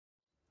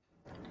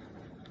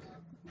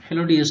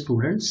Hello dear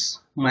students,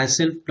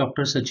 myself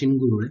Dr. Sachin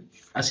Gurule,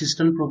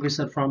 Assistant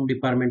Professor from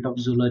Department of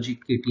Zoology,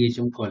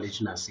 KTHM College,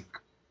 Nasik.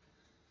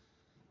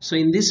 So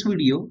in this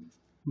video,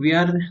 we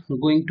are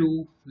going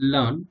to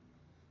learn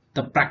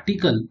the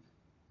practical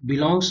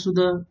belongs to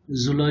the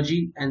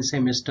Zoology and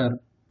semester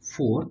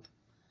 4th,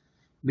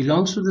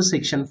 belongs to the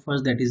section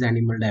first, that is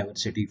Animal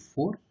Diversity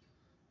 4,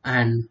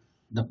 and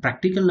the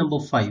practical number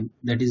 5,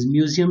 that is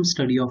Museum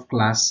Study of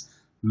Class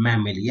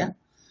Mammalia.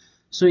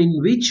 So in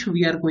which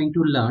we are going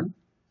to learn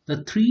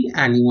the three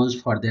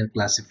animals for their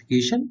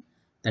classification,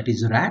 that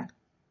is rat,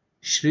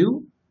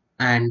 shrew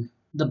and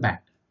the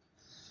bat.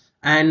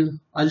 And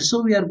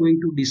also we are going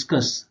to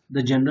discuss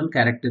the general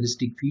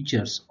characteristic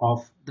features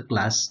of the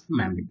class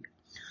Mammalia.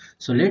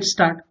 So let's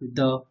start with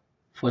the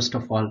first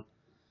of all,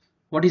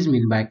 what is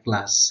meant by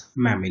class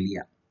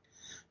Mammalia.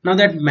 Now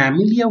that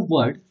Mammalia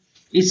word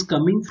is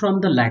coming from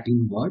the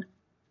Latin word,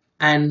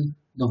 and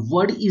the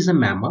word is a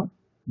mamma,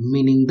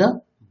 meaning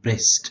the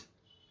breast.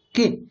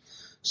 Okay,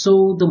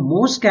 so the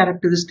most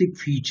characteristic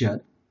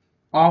feature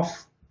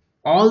of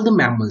all the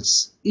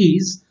mammals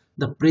is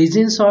the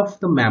presence of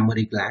the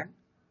mammary gland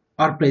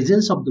or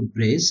presence of the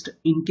breast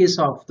in case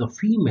of the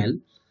female,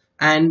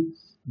 and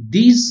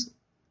these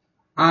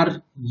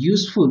are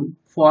useful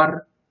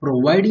for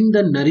providing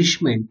the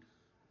nourishment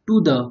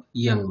to the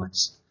young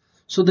ones.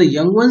 So the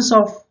young ones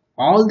of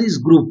all this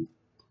group,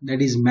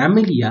 that is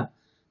Mammalia,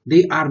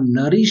 they are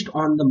nourished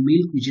on the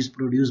milk which is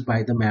produced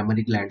by the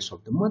mammary glands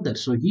of the mother.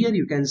 So here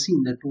you can see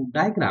in the two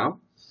diagram.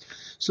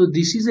 So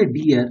this is a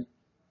deer,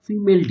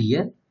 female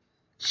deer.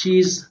 She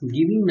is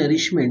giving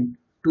nourishment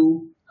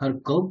to her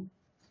cub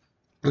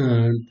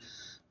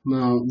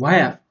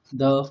via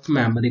the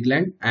mammary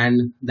gland,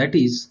 and that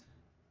is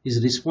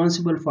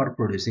responsible for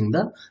producing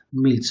the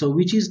milk. So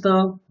which is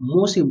the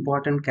most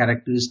important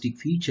characteristic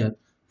feature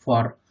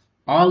for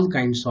all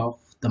kinds of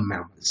the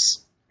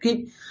mammals.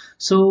 Okay,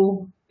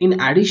 so in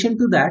addition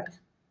to that,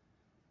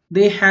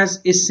 they has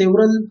a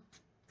several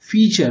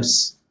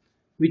features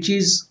which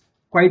is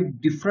quite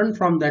different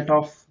from that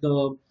of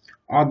the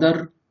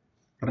other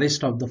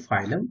rest of the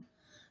phylum.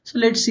 So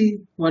let's see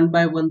one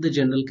by one the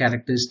general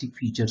characteristic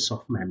features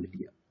of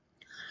Mammalia.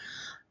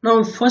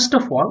 Now first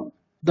of all,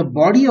 the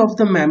body of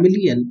the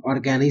mammalian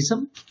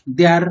organism,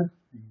 they are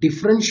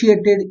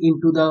differentiated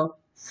into the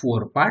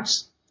four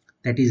parts,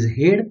 that is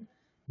head,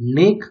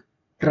 neck,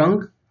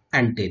 trunk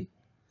and tail.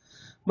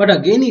 But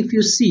again, if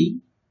you see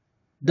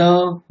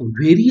the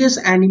various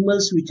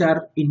animals which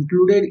are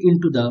included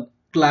into the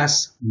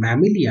class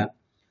Mammalia,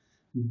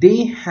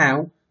 they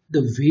have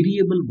the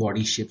variable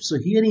body shape. So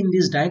here in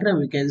this diagram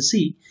we can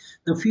see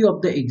the few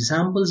of the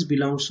examples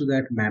belongs to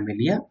that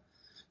Mammalia.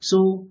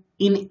 So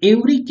in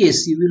every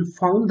case you will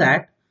find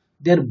that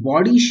their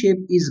body shape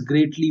is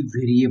greatly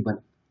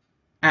variable,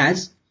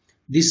 as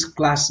this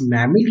class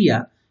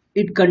Mammalia,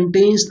 it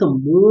contains the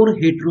more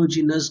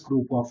heterogeneous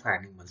group of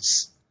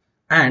animals,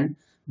 and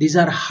these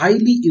are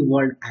highly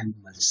evolved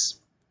animals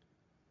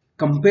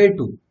compared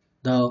to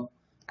the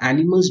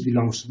animals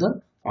belongs to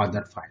the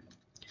other phylum.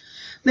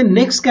 The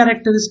next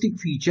characteristic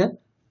feature,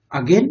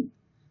 again,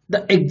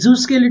 the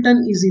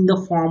exoskeleton is in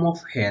the form of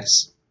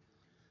hairs.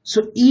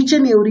 So each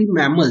and every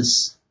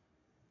mammals,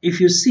 if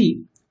you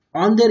see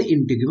on their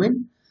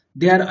integument,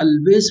 they are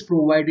always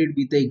provided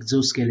with the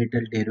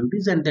exoskeletal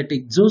derivatives, and that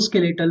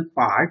exoskeletal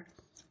part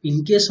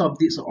in case of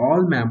this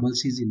all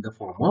mammals is in the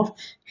form of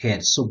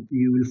hairs. So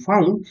you will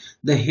find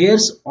the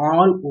hairs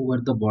all over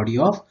the body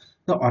of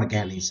the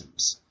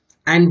organisms,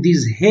 and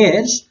these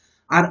hairs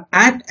are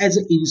act as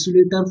an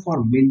insulator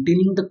for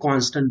maintaining the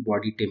constant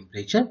body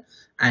temperature,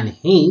 and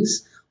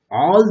hence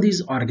all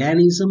these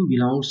organisms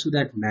belongs to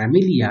that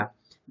Mammalia.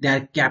 They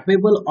are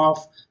capable of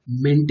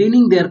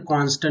maintaining their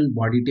constant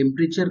body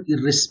temperature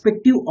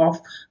irrespective of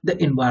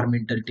the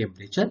environmental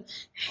temperature.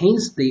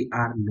 Hence they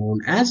are known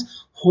as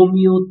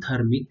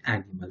homeothermic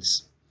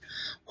animals.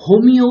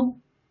 Homeo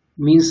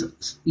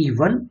means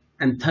even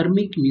and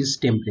thermic means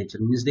temperature,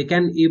 means they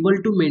can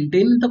able to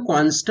maintain the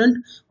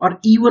constant or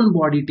even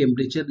body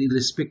temperature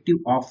irrespective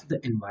of the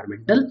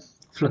environmental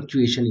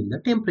fluctuation in the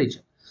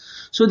temperature.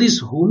 So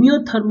these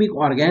homeothermic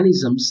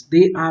organisms,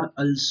 they are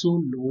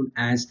also known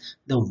as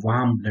the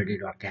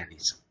warm-blooded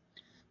organism.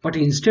 But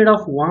instead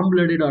of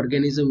warm-blooded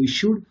organism, we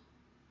should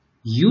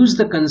use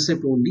the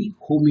concept only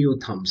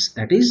homeotherms,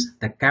 that is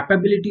the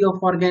capability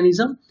of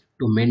organism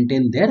to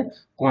maintain their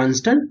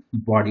constant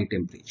body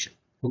temperature.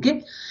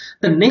 Okay,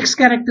 the next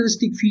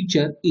characteristic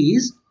feature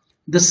is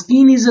the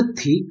skin is a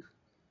thick,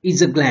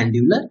 is a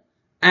glandular,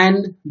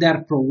 and they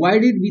are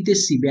provided with a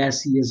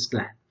sebaceous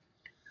gland.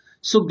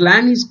 So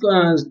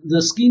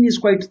the skin is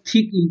quite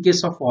thick in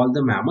case of all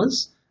the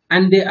mammals,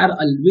 and they are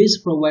always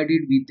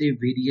provided with a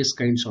various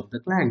kinds of the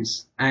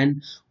glands.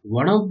 And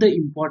one of the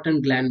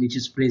important gland which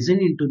is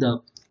present into the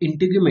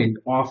integument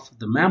of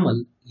the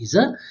mammal is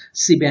a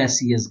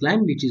sebaceous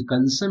gland, which is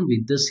concerned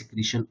with the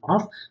secretion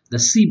of the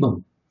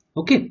sebum.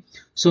 Okay,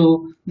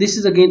 so this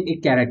is again a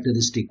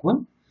characteristic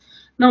one.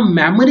 Now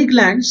mammary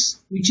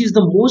glands, which is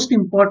the most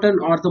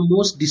important or the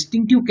most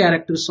distinctive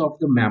characters of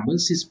the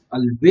mammals, is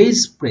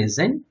always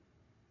present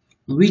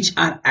which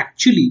are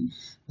actually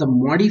the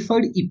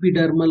modified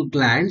epidermal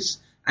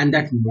glands, and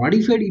that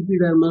modified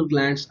epidermal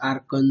glands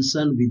are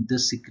concerned with the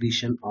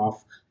secretion of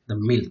the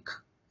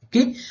milk.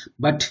 Okay,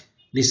 but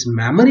this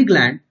mammary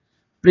gland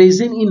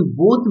present in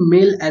both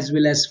male as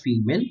well as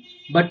female,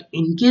 but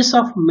in case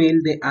of male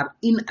they are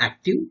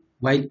inactive,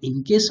 while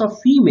in case of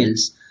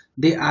females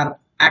they are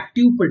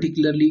active,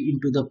 particularly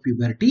into the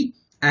puberty,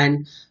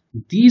 and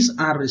these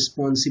are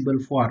responsible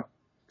for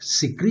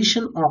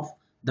secretion of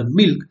the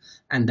milk,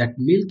 and that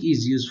milk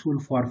is useful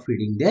for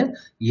feeding their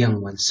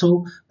young ones.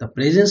 So the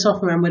presence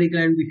of mammary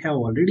gland we have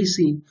already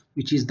seen,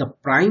 which is the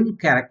prime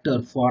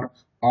character for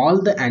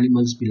all the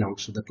animals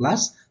belongs to the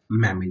class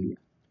Mammalia.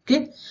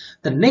 Okay,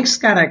 the next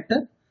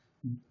character,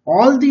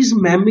 all these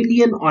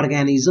mammalian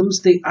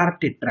organisms, they are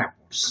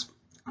tetrapods.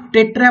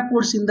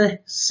 Tetrapods in the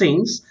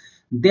sense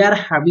they are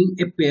having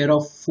a pair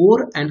of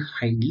fore and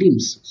hind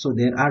limbs. So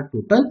there are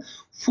total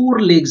 4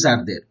 legs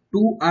are there.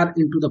 2 are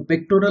into the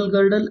pectoral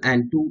girdle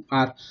and 2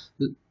 are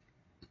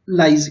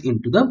lies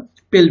into the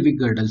pelvic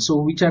girdle.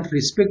 So which are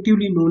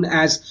respectively known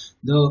as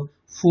the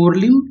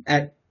forelimb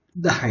and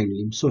the hind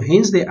limb. So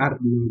hence they are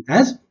known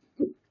as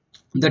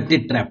the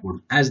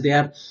tetrapod, as they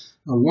are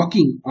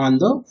walking on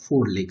the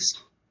 4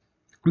 legs.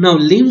 Now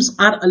limbs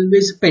are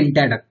always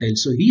pentadactyl.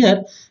 So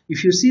here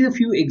if you see a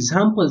few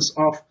examples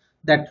of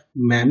that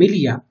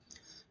mammalia,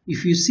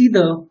 if you see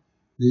the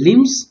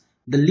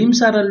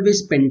limbs are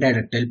always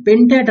pentadactyl.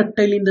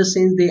 Pentadactyl in the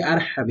sense they are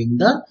having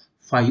the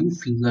 5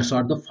 fingers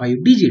or the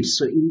 5 digits.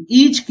 So in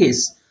each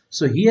case,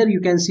 so here you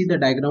can see the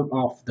diagram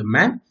of the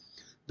man.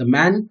 The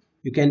man,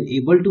 you can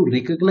able to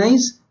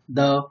recognize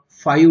the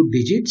 5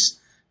 digits.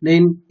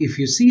 Then if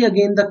you see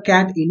again the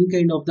cat, any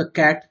kind of the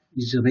cat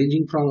is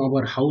ranging from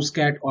our house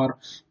cat, or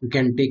you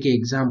can take an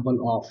example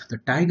of the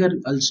tiger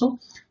also.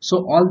 So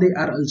all they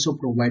are also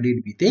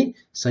provided with a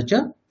such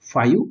a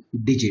 5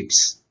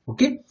 digits.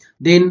 Okay,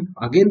 then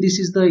again this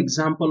is the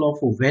example of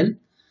a whale.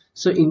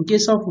 So in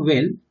case of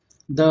whale,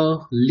 the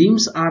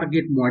limbs are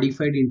get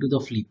modified into the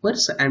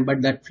flippers, and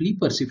but that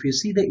flippers, if you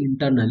see the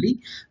internally,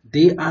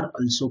 they are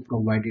also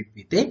provided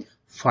with a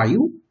 5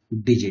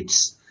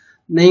 digits.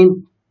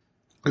 Then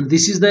and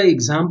this is the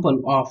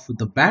example of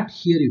the bat.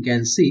 Here you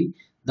can see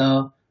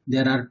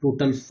there are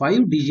total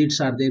 5 digits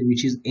are there,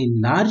 which is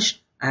enlarged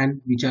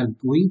and which are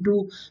going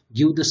to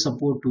give the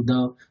support to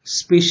the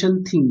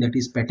special thing, that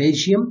is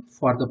patagium,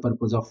 for the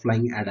purpose of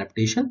flying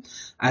adaptation,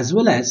 as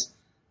well as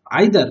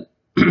either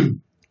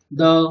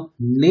the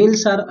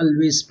nails are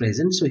always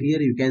present. So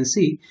here you can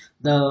see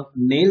the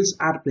nails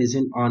are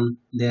present on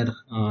their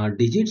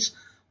digits,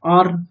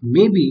 or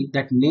maybe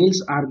that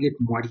nails are get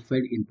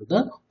modified into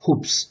the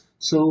hoops.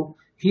 So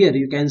here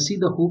you can see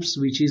the hoops,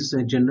 which is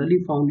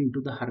generally found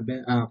into the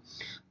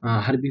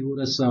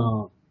herbivorous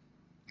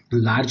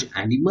large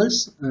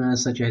animals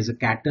such as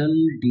cattle,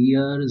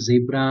 deer,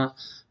 zebra,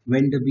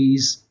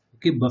 wildebeest,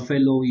 okay,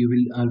 buffalo. You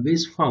will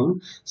always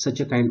found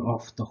such a kind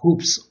of the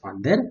hoops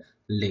on their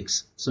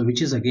legs. So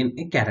which is again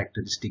a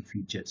characteristic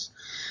features.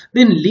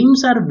 Then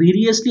limbs are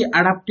variously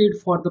adapted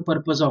for the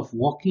purpose of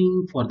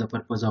walking, for the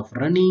purpose of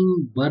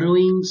running,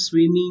 burrowing,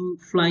 swimming,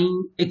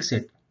 flying,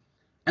 etc.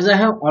 As I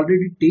have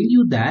already tell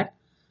you that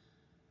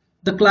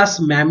the class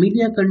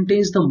Mammalia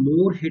contains the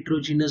more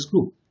heterogeneous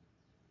group,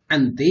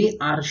 and they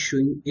are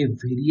showing a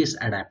various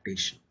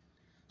adaptation.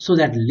 So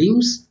that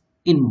limbs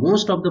in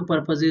most of the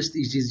purposes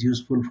it is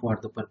useful for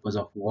the purpose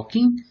of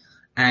walking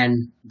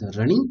and the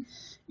running.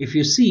 If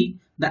you see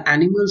the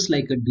animals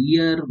like a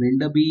deer,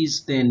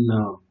 wildebeest, then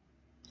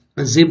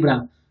a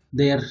zebra,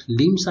 their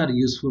limbs are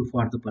useful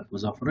for the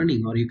purpose of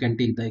running, or you can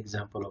take the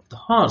example of the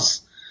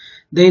horse.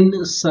 Then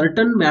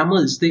certain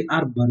mammals, they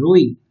are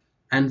burrowing,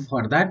 and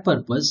for that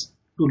purpose,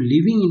 to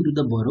living into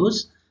the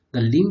burrows,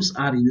 the limbs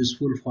are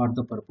useful for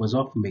the purpose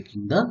of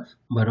making the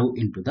burrow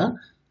into the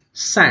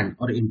sand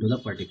or into the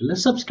particular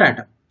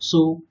substratum.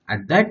 So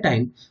at that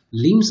time,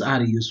 limbs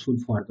are useful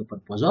for the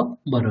purpose of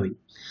burrowing.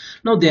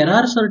 Now there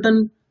are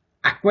certain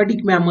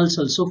aquatic mammals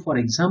also. For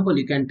example,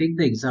 you can take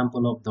the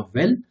example of the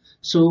whale.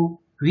 So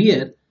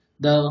here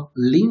the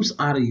limbs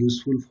are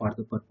useful for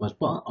the purpose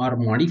or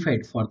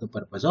modified for the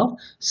purpose of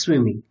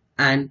swimming,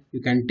 and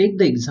you can take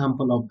the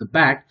example of the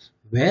bat,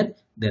 where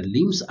their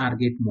limbs are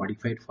get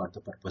modified for the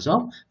purpose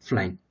of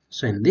flying.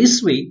 So in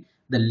this way,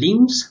 the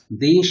limbs,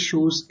 they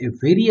shows a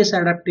various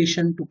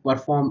adaptation to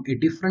perform a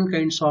different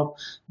kinds of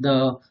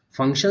the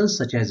functions,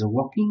 such as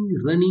walking,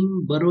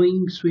 running,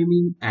 burrowing,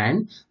 swimming,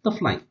 and the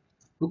flying.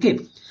 Okay,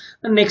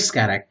 the next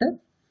character,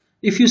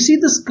 if you see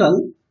the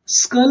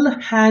skull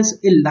has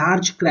a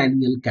large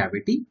cranial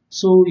cavity.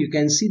 So you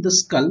can see the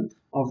skull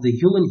of the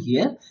human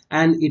here,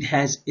 and it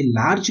has a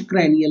large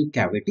cranial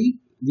cavity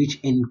which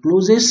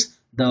encloses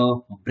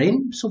the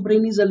brain. So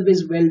brain is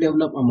always well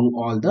developed among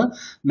all the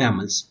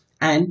mammals.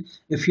 And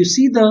if you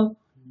see the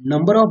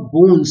number of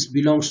bones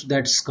belongs to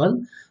that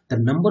skull, the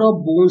number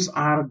of bones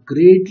are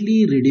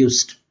greatly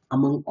reduced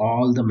among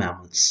all the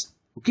mammals.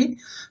 Okay,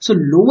 so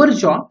lower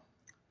jaw,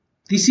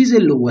 this is a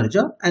lower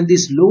jaw, and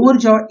this lower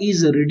jaw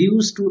is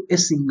reduced to a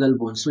single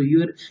bone. So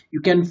here you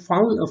can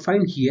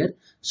find here,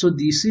 so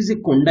this is a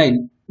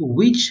condyle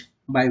which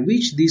by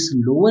which this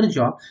lower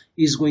jaw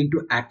is going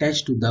to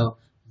attach to the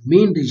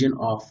main region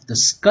of the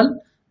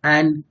skull,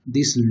 and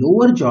this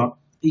lower jaw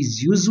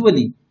is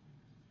usually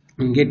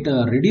get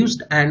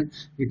reduced and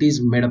it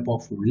is made up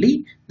of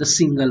only the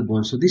single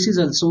bone. So this is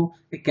also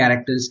a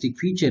characteristic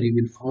feature you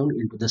will find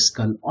into the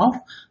skull of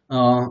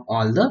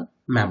all the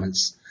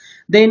mammals.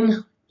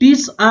 Then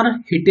teeth are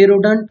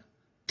heterodont,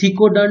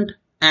 thecodont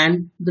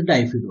and the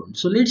diphyodont.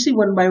 So let's see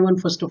one by one.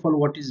 First of all,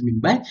 what is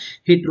meant by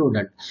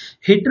heterodont?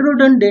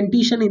 Heterodont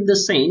dentition, in the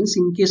sense,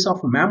 in case of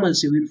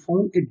mammals you will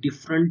find a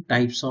different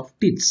types of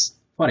teeth.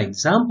 For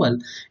example,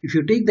 if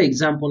you take the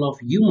example of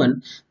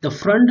human, the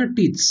front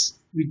teeth,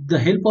 with the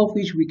help of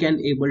which we can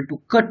able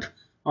to cut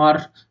or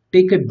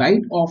take a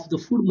bite of the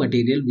food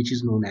material, which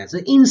is known as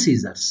the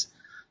incisors.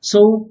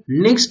 So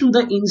next to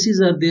the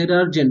incisor there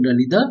are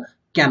generally the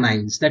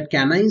canines. That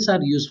canines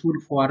are useful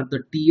for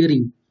the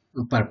tearing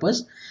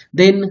purpose.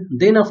 Then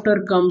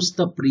after comes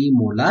the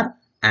premolar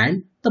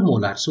and the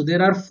molar. So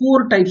there are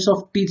four types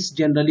of teeth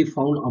generally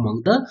found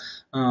among the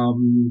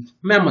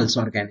mammals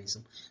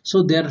organism.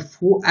 So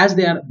therefore, as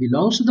they are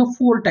belongs to the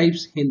four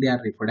types, and they are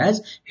referred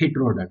as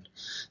heterodont.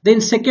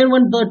 Then second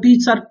one, the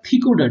teeth are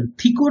thecodont.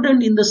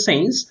 Thecodont, in the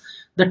sense,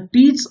 the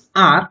teeth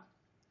are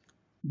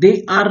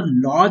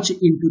lodged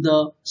into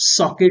the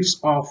sockets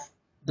of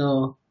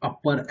the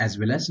upper as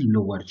well as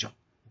lower jaw.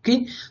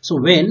 Okay, so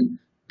when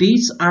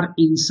teeth are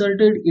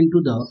inserted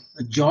into the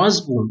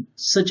jaws bone,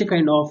 such a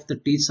kind of the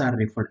teeth are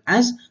referred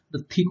as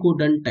the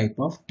thecodont type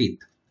of teeth.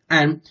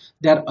 And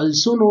they are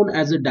also known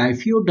as a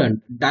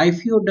diphyodont.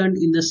 Diphyodont,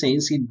 in the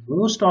sense, in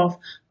most of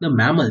the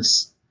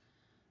mammals,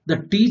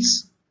 the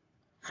teeth,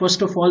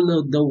 first of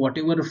all, the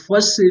whatever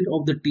first set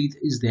of the teeth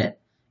is there,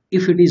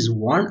 if it is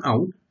worn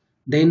out,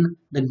 then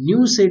the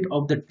new set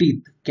of the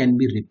teeth can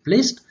be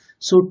replaced.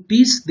 So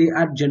teeth, they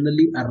are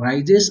generally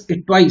arises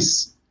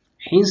twice,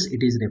 hence it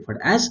is referred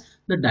as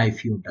the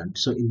diphyodont.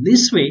 So in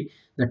this way,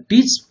 the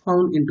teeth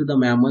found into the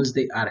mammals,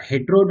 they are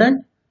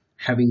heterodont,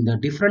 having the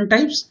different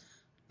types,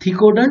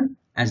 thecodont,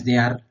 as they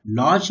are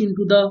lodged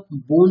into the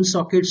bone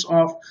sockets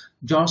of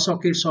jaw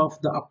sockets of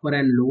the upper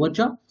and lower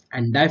jaw,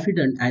 and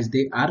diphyodont, as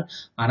they are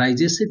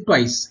arises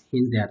twice,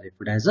 hence they are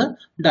referred as a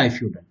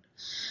diphyodont.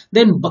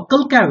 Then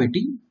buccal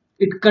cavity,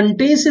 it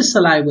contains a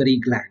salivary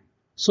gland.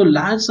 So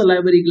large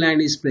salivary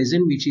gland is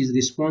present, which is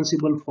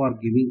responsible for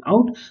giving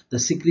out the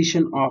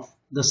secretion of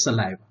the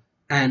saliva.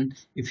 And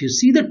if you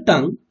see the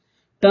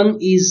tongue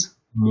is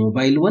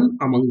mobile one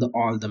among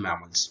all the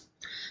mammals.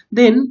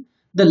 Then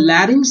the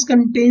larynx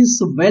contains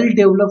well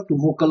developed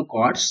vocal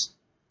cords,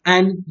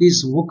 and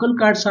these vocal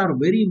cords are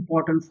very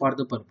important for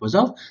the purpose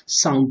of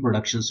sound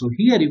production. So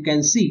here you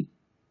can see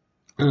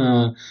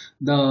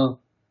the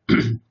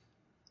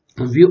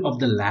view of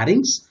the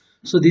larynx.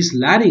 So this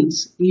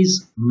larynx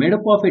is made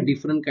up of a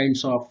different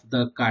kinds of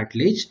the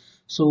cartilage.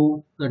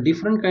 So the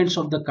different kinds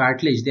of the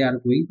cartilage, they are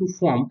going to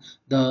form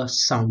the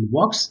sound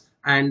box,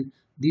 and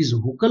these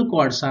vocal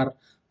cords are,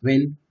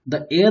 when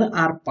the air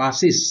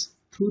passes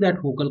through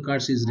that vocal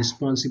cords, is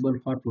responsible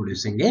for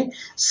producing a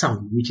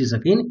sound, which is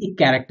again a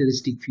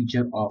characteristic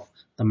feature of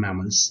the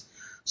mammals.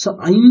 So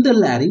in the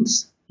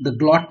larynx, the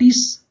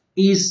glottis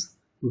is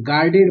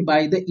guarded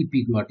by the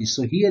epiglottis.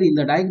 So here in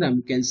the diagram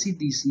you can see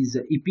this is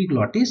the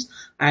epiglottis,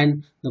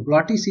 and the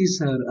glottis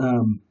is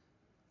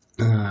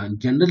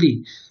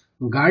generally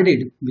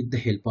guarded with the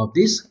help of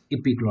this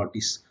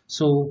epiglottis.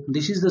 So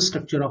this is the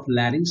structure of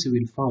larynx you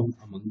will find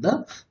among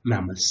the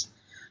mammals.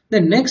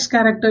 The next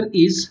character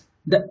is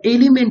the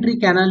alimentary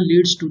canal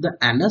leads to the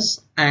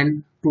anus,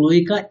 and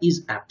cloaca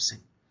is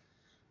absent.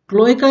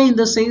 Cloaca, in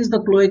the sense,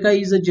 the cloaca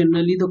is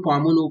generally the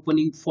common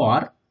opening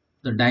for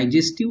the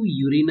digestive,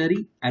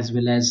 urinary as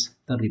well as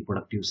the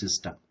reproductive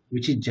system,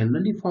 which is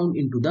generally found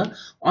into the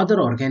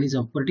other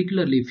organism.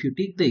 Particularly if you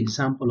take the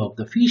example of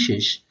the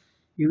fishes,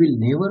 you will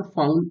never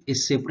found a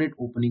separate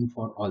opening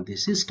for all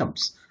these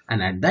systems,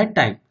 and at that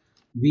time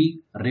we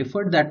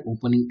referred that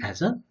opening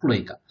as a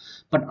cloaca.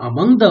 But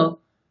among the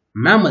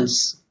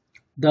mammals,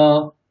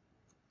 the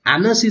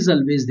anus is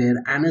always there.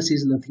 Anus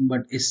is nothing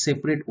but a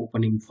separate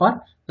opening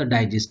for the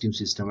digestive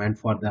system, and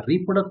for the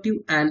reproductive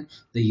and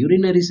the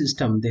urinary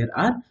system there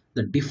are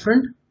the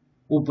different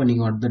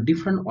opening or the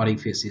different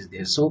orifices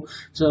there. So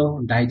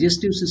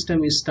digestive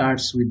system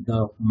starts with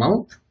the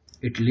mouth.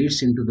 It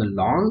leads into the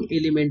long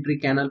alimentary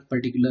canal,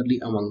 particularly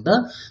among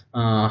the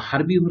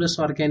herbivorous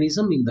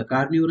organism. In the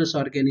carnivorous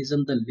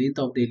organism, the length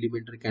of the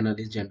alimentary canal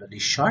is generally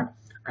short,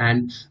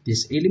 and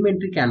this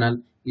alimentary canal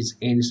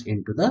ends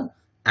into the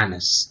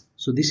anus.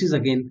 So this is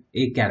again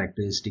a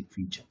characteristic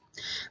feature.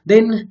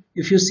 Then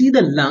if you see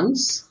the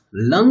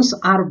lungs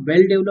are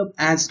well developed,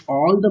 as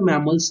all the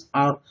mammals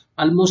are,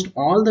 almost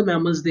all the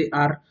mammals, they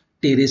are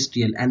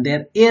terrestrial and they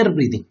are air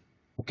breathing.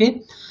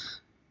 Okay,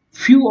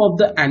 few of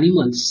the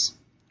animals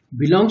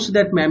belongs to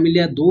that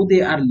mammalia, though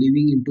they are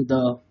living into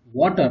the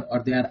water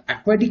or they are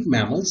aquatic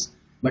mammals,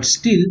 but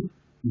still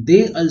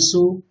they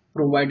also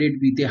provided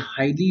with a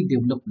highly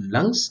developed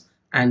lungs,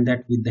 and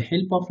that with the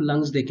help of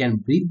lungs they can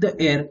breathe the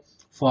air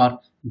for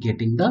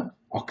getting the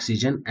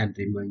oxygen and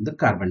removing the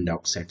carbon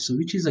dioxide. So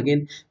which is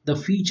again the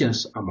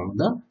features among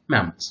the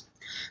mammals.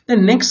 The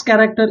next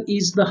character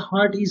is the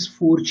heart is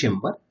four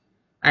chamber,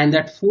 and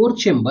that four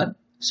chamber,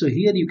 so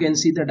here you can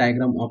see the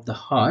diagram of the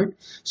heart.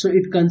 So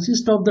it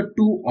consists of the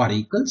two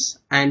auricles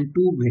and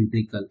two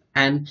ventricle,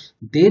 and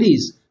there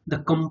is the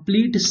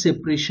complete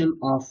separation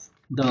of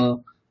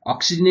the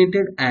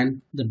oxygenated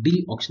and the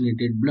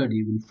deoxygenated blood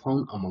you will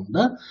found among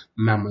the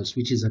mammals,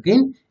 which is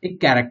again a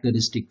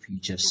characteristic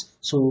features.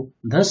 So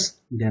thus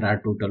there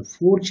are total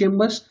four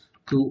chambers,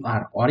 two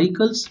are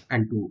auricles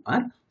and two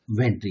are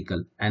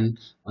ventricle, and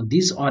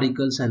these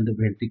auricles and the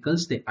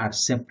ventricles, they are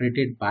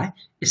separated by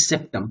a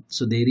septum.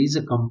 So there is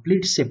a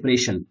complete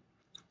separation,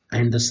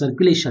 and the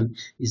circulation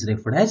is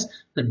referred as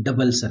the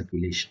double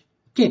circulation.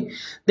 Okay,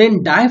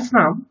 then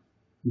diaphragm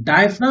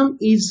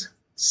is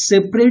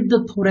separate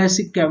the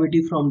thoracic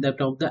cavity from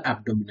that of the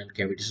abdominal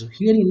cavity. So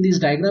here in this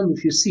diagram,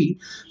 if you see,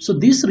 so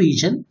this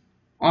region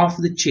of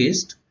the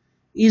chest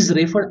is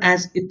referred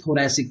as a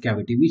thoracic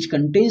cavity, which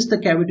contains the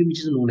cavity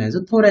which is known as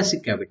a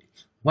thoracic cavity,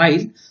 while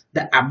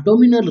the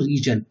abdominal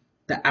region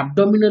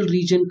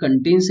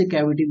contains a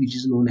cavity which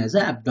is known as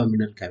an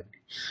abdominal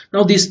cavity.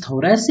 Now this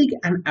thoracic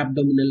and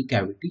abdominal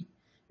cavity,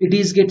 it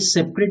is get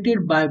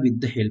separated by with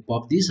the help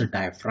of this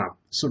diaphragm.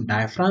 So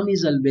diaphragm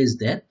is always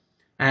there,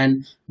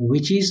 and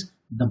which is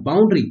the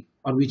boundary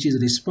or which is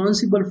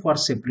responsible for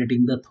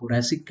separating the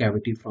thoracic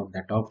cavity from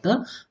that of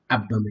the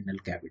abdominal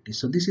cavity.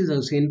 So this is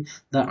again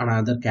the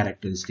another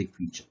characteristic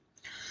feature.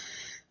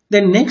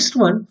 The next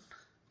one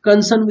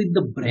concerned with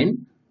the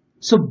brain.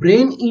 So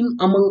brain in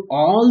among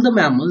all the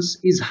mammals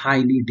is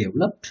highly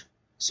developed.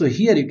 So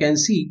here you can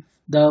see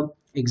the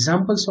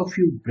examples of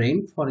your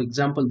brain. For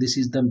example, this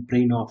is the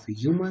brain of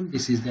human,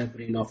 this is the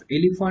brain of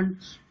elephant,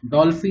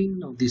 dolphin,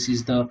 now this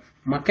is the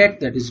macaque,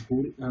 that is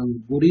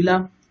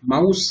gorilla,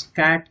 mouse,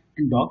 cat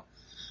and dog.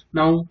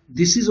 Now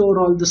this is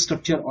overall the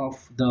structure of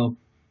the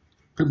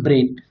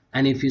brain,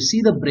 and if you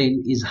see, the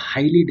brain is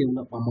highly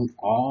developed among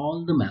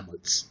all the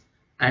mammals,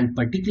 and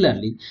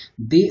particularly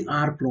they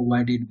are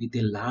provided with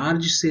a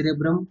large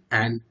cerebrum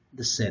and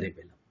the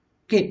cerebellum.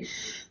 Okay,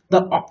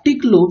 the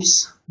optic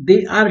lobes,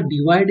 they are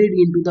divided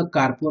into the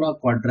corpora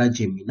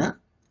quadragemina,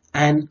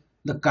 and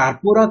the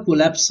corpora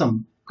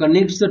collapsum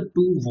connects the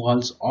two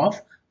walls of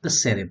the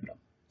cerebrum.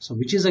 So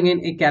which is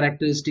again a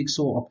characteristic.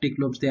 So optic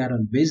lobes, they are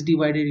always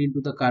divided into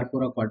the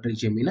corpora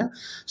quadragemina.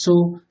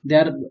 So they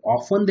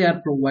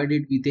are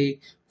provided with a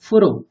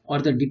furrow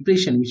or the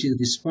depression which is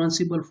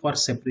responsible for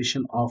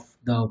separation of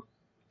the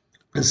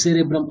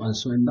cerebrum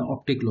also and the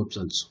optic lobes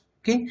also.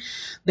 Okay,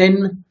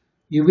 then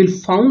you will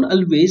found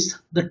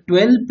always the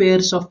 12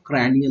 pairs of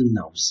cranial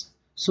nerves.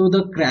 So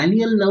the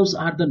cranial nerves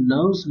are the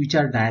nerves which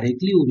are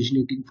directly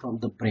originating from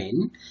the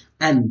brain,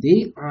 and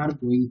they are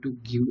going to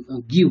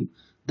give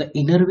the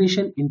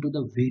innervation into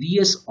the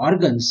various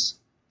organs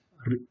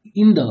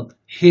in the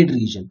head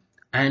region,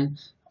 and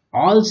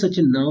all such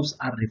nerves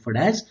are referred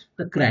as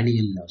the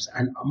cranial nerves.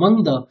 And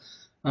among the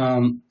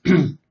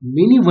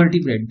many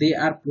vertebrate, they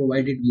are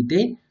provided with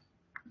a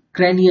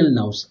cranial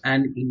nerves,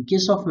 and in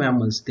case of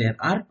mammals there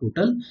are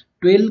total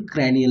 12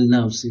 cranial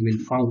nerves you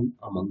will found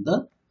among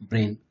the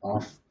brain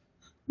of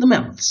the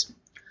mammals.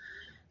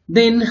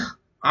 Then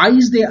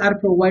eyes, they are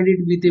provided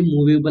with a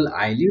movable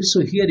eyelid.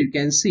 So here you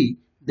can see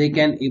they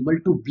can able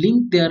to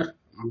blink their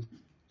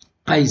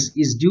eyes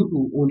is due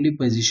to only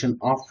position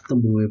of the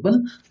movable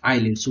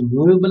eyelid. So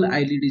movable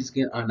eyelid is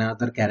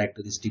another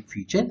characteristic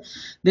feature.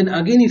 Then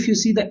again, if you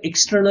see the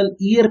external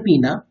ear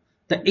pinna,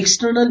 the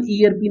external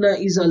ear pinna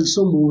is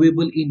also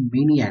movable in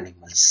many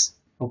animals.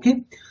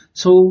 Okay,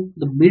 so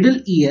the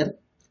middle ear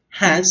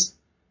has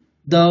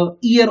the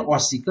ear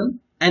ossicle,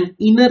 and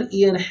inner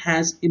ear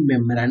has a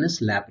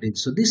membranous labyrinth.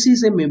 So this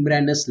is a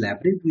membranous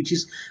labyrinth which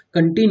is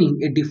containing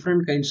a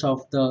different kinds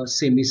of the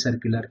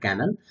semicircular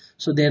canal.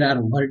 So there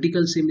are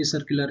vertical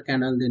semicircular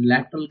canal, then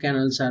lateral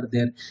canals are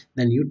there,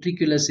 then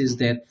utriculus is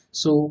there,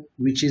 so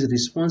which is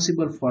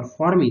responsible for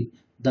forming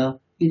the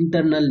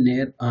internal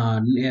layer,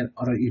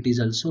 or it is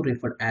also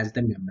referred as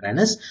the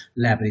membranous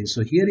labyrinth.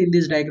 So here in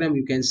this diagram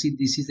you can see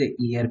this is the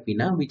ear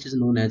pinna which is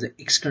known as the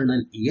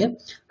external ear,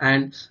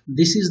 and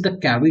this is the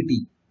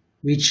cavity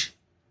which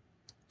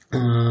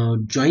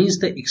joins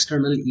the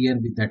external ear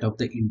with that of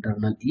the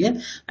internal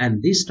ear,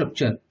 and this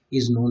structure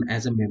is known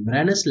as a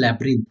membranous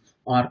labyrinth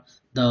or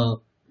the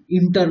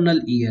internal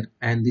ear.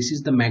 And this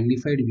is the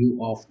magnified view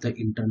of the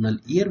internal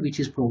ear, which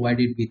is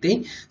provided with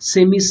a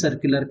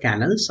semicircular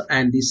canals,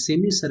 and this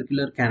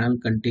semicircular canal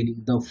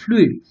containing the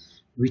fluid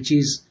which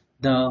is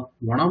the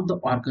one of the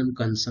organ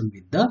concerned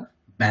with the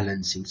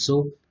balancing.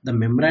 So the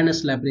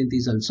membranous labyrinth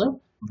is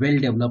also well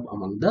developed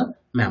among the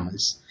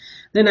mammals.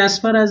 Then as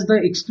far as the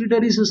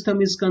excretory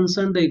system is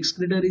concerned, the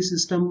excretory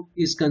system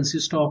is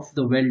consist of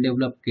the well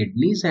developed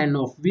kidneys, and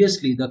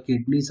obviously the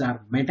kidneys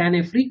are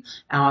metanephric,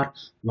 or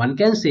one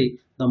can say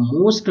the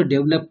most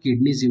developed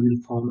kidneys you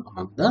will find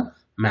among the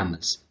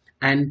mammals.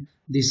 And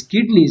these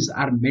kidneys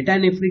are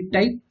metanephric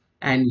type,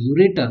 and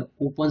ureter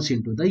opens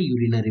into the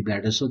urinary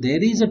bladder. So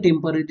there is a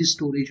temporary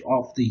storage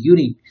of the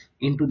urine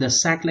into the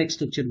sac-like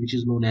structure which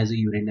is known as a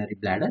urinary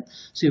bladder.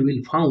 So you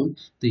will found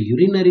the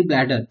urinary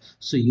bladder.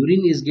 So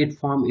urine is get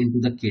formed into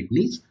the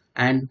kidneys,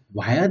 and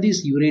via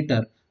this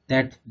ureter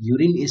that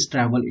urine is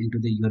travel into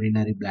the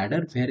urinary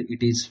bladder where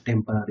it is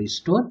temporarily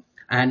stored,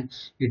 and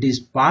it is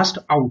passed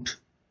out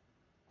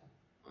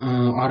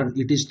or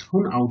it is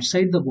thrown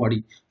outside the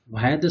body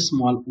via the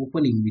small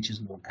opening which is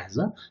known as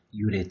a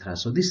urethra.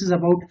 So this is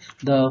about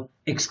the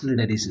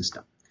excretory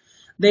system.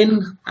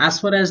 Then as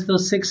far as the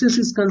sexes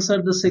is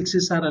concerned, the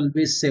sexes are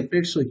always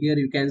separate. So here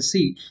you can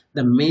see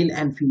the male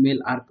and female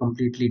are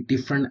completely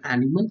different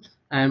animal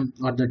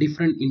or the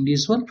different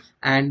individual,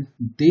 and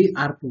they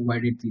are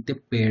provided with a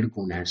paired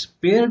gonads.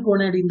 Paired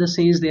gonad in the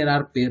sense there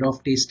are pair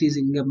of testes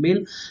in the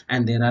male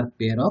and there are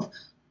pair of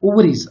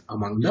ovaries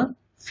among the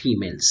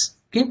females.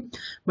 Okay,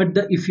 but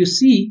if you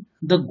see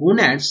the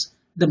gonads,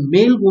 the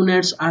male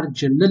gonads are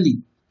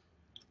generally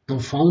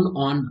found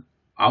on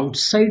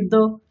outside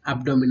the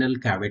abdominal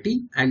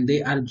cavity, and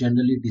they are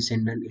generally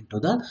descendant into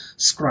the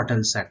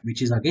scrotal sac,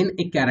 which is again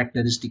a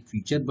characteristic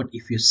feature. But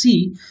if you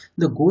see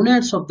the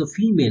gonads of the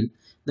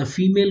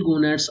female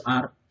gonads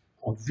are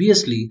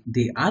obviously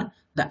they are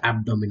the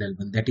abdominal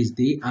one, that is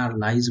they are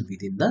lies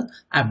within the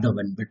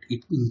abdomen. But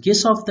in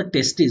case of the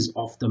testes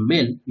of the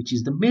male, which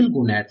is the male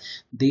gonad,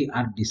 they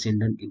are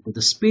descendant into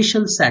the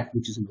spatial sac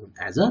which is known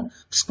as a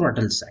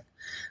scrotal sac.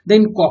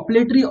 Then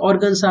copulatory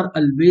organs are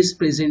always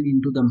present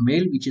into the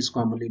male, which is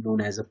commonly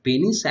known as a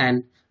penis,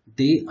 and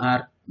they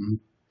are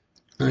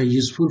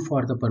useful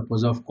for the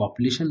purpose of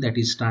copulation, that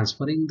is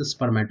transferring the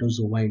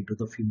spermatozoa into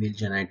the female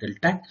genital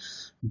tract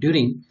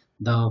during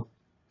the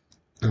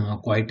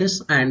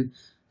coitus, and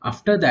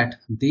after that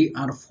they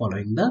are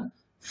following the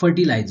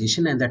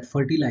fertilization, and that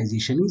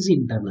fertilization is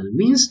internal,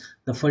 means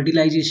the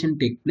fertilization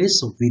take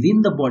place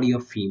within the body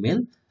of female,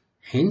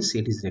 hence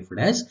it is referred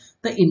as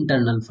the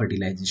internal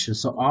fertilization.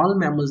 So all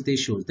mammals they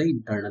show the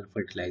internal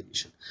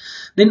fertilization.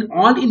 Then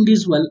all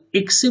individual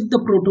except the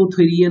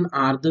prototherian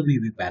are the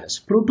viviparous.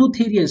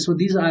 Prototherian, so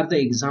these are the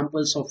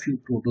examples of few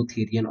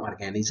prototherian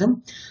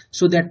organism.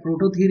 So that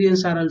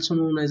prototherians are also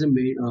known as a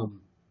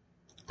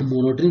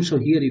monotremes. So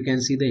here you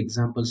can see the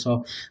examples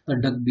of the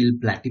duck-billed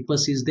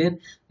platypus is there,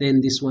 then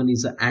this one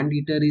is the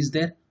anteater is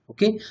there.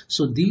 Okay,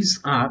 so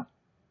these are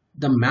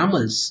the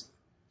mammals,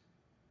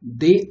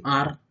 they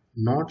are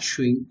not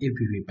showing a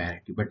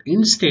viviparity, but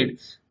instead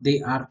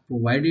they are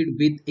provided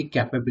with a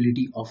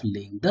capability of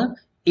laying the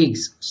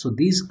eggs. So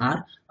these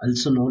are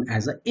also known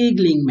as a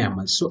egg-laying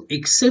mammals. So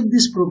except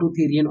this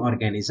prototherian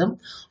organism,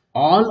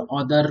 all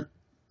other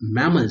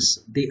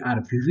mammals they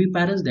are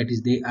viviparous, that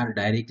is they are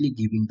directly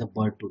giving the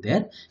birth to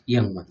their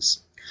young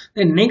ones.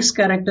 The next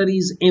character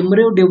is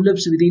embryo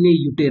develops within a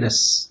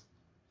uterus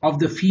of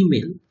the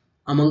female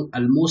among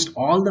almost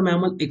all the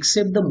mammals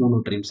except the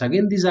monotremes.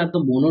 Again these are the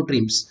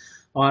monotremes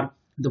or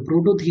the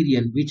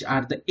prototherian, which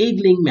are the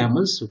egg-laying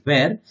mammals,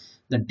 where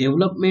the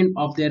development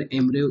of their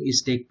embryo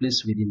is take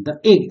place within the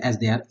egg, as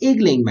they are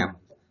egg-laying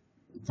mammals,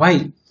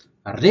 while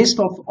rest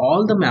of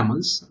all the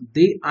mammals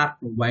they are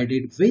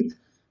provided with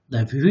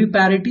the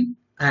viviparity,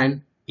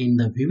 and in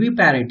the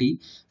viviparity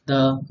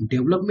the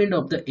development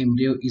of the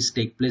embryo is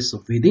take place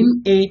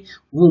within a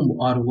womb,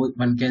 or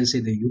one can say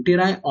the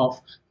uteri of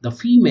the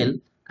female,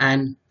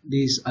 and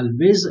this is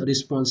always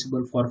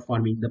responsible for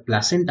forming the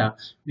placenta,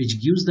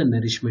 which gives the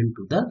nourishment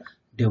to the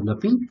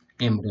developing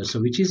embryo. So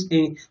which is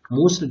a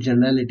most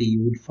generality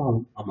you will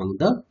found among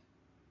the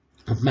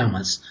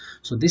mammals.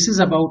 So this is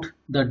about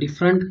the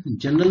different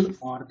general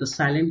or the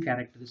silent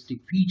characteristic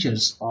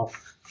features of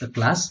the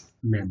class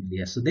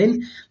Mammalia. So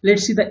then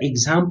let's see the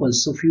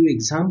examples. So few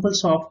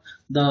examples of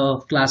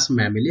the class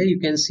Mammalia. You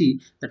can see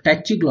the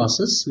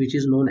Tachyglossus, which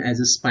is known as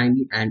a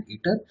spiny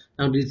anteater.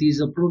 Now this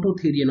is a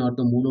prototherian or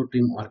the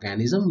monotreme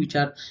organism, which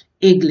are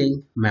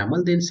egg-laying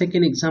mammal. Then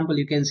second example,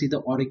 you can see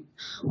the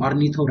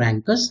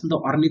Ornithorhynchus. The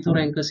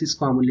Ornithorhynchus is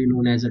commonly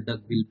known as a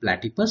duck-billed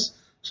platypus.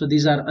 So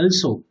these are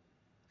also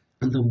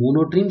the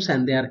monotremes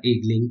and they are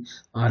egg-laying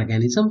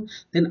organism.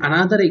 Then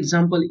another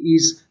example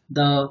is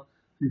the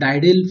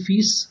Didail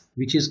fish,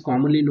 which is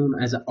commonly known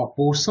as an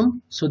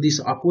opossum. So this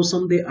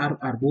opossum, they are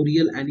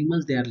arboreal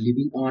animals, they are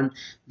living on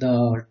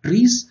the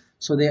trees.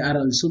 So they are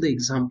also the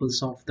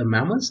examples of the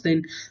mammals.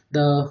 Then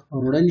the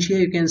rodentia,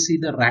 you can see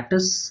the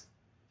ratus,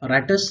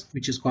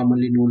 which is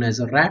commonly known as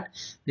a rat.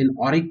 Then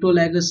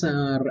Oryctolagus,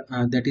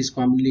 that is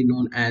commonly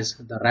known as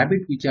the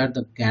rabbit, which are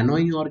the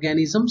ganoid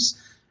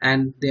organisms,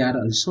 and they are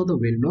also the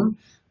well-known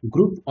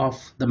group of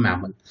the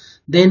mammal.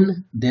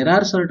 Then there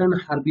are certain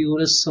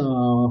herbivorous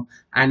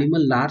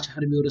animal, large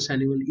herbivorous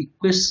animal,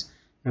 equus,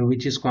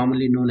 which is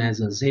commonly known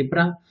as a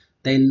zebra.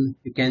 Then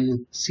you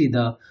can see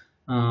the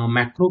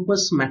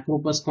macropus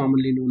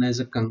commonly known as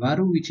a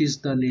kangaroo, which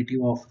is the native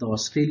of the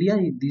Australia.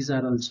 These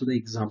are also the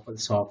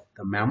examples of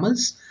the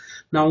mammals.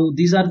 Now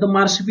these are the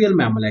marsupial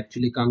mammal.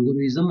 Actually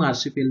kangaroo is a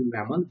marsupial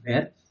mammal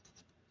where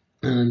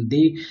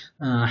they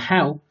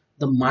have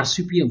the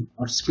marsupium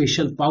or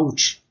special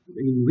pouch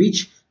in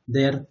which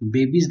their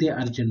babies, they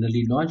are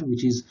generally lodged,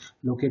 which is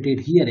located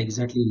here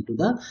exactly into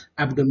the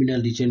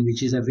abdominal region,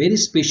 which is a very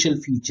special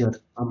feature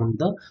among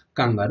the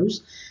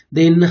kangaroos.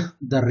 Then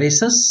the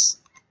rhesus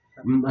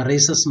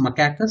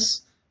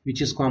macaques,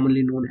 which is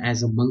commonly known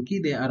as a monkey,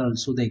 they are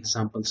also the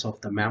examples of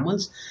the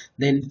mammals.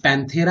 Then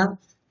panthera,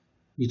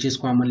 which is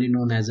commonly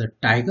known as a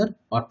tiger,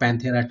 or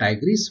Panthera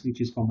tigris, which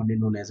is commonly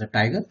known as a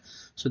tiger.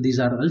 So these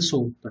are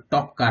also the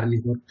top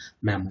carnivore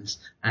mammals.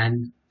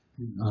 And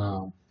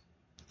uh,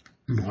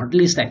 not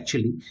least,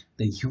 actually,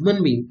 the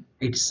human being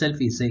itself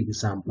is an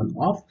example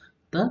of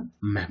the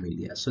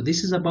mammalia. So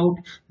this is about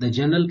the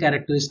general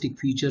characteristic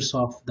features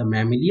of the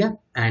mammalia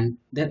and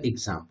their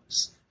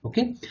examples.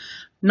 Okay.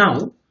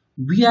 Now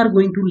we are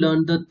going to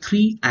learn the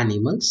three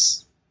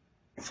animals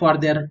for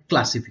their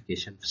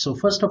classification. So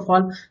first of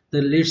all,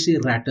 the let's say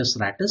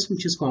ratus,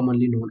 which is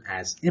commonly known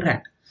as a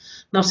rat.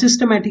 Now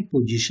systematic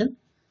position.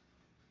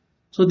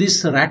 So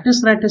this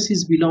ratus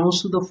is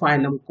belongs to the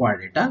phylum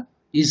Chordata.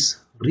 Is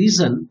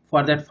reason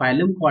for that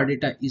phylum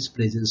Chordata is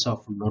presence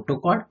of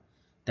notochord,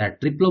 that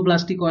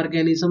triploblastic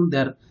organism.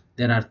 There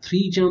are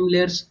three germ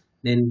layers.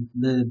 Then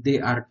they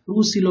are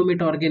two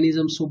coelomate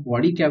organisms. So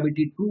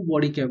two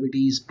body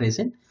cavity is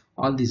present.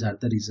 All these are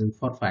the reasons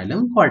for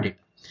phylum Chordata.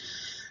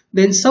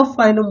 Then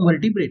subphylum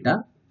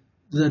Vertebrata,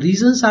 the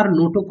reasons are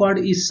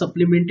notochord is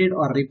supplemented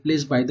or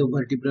replaced by the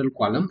vertebral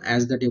column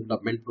as the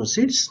development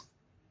proceeds.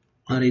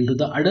 Or into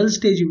the adult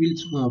stage, we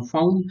will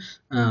found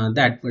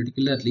that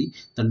particularly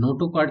the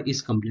notochord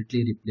is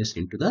completely replaced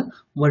into the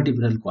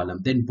vertebral column.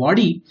 Then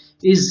body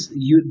is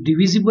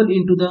divisible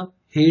into the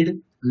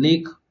head,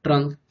 neck,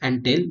 trunk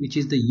and tail, which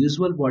is the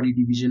usual body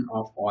division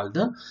of all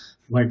the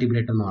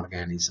vertebrate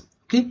organism.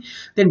 Okay.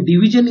 Then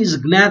division is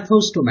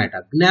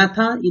gnathostomata.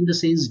 Gnatha in the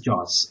sense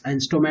jaws,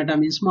 and stomata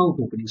means mouth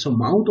opening. So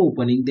mouth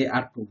opening, they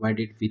are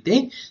provided with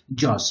a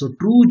jaws. So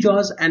true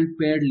jaws and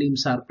paired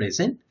limbs are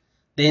present.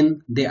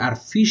 Then they are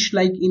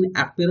fish-like in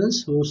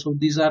appearance. So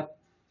these are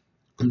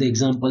the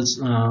examples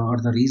or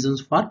the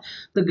reasons for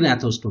the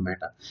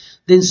gnathostomata.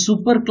 Then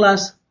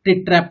superclass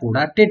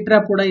tetrapoda.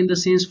 Tetrapoda in the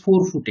sense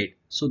four-footed.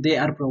 So they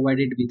are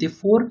provided with a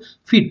 4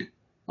 feet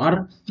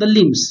or the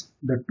limbs.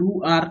 The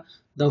two are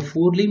the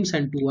forelimbs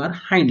and two are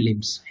hind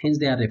limbs. Hence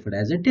they are referred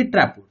as a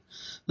tetrapod.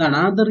 The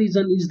another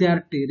reason is they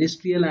are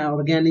terrestrial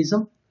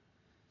organism.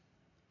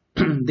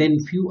 Then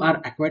few are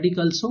aquatic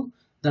also.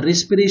 The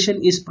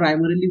respiration is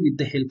primarily with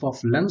the help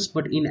of lungs,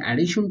 but in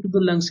addition to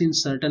the lungs in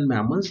certain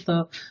mammals,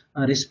 the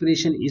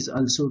respiration is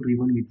also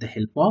driven with the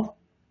help of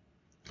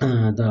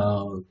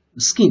the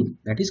skin,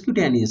 that is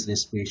cutaneous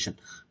respiration.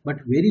 But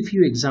very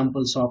few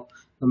examples of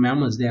the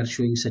mammals, they are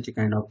showing such a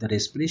kind of the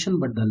respiration,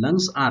 but the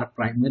lungs are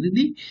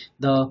primarily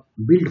the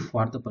built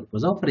for the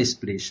purpose of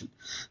respiration.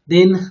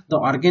 Then the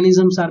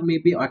organisms are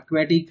maybe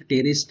aquatic,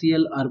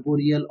 terrestrial,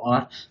 arboreal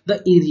or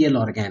the aerial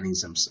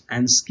organisms,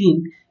 and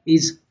skin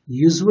is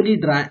usually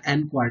dry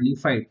and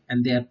qualified,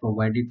 and they are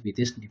provided with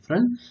this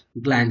different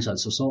glands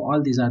also. So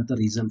all these are the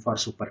reason for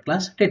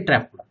superclass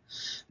tetrapoda.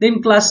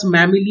 Then class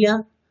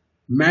mammalia.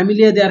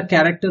 Mammalia, they are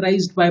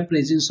characterized by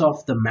presence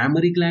of the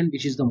mammary gland,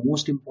 which is the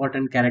most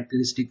important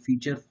characteristic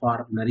feature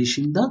for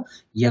nourishing the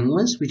young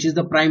ones, which is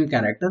the prime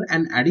character.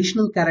 And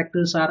additional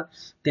characters are,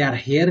 they are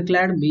hair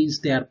clad,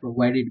 means they are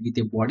provided with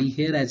a body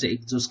hair as an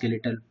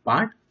exoskeletal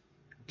part.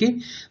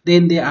 Okay.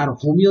 Then they are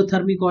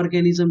homeothermic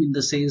organism, in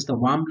the sense the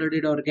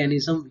warm-blooded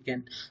organism, we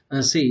can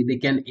say they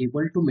can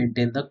able to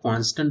maintain the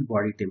constant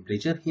body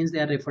temperature. Hence they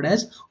are referred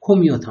as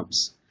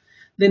homeotherms.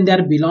 Then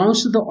there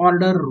belongs to the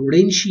order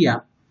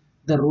Rodentia.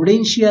 The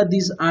Rodentia,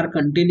 these are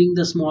containing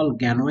the small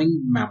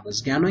ganoing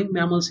mammals. Ganoing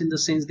mammals in the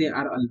sense they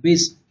are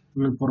always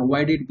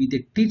provided with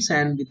the teeth,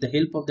 and with the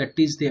help of the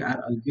teeth they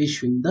are always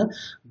showing the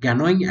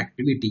ganoing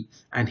activity,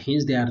 and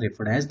hence they are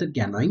referred as the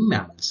ganoing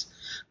mammals.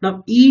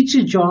 Now each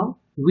jaw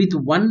with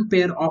one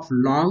pair of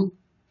long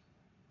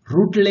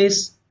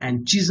rootless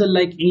and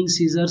chisel-like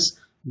incisors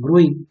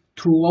growing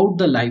throughout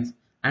the life,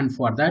 and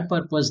for that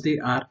purpose they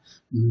are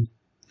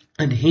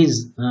and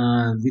hence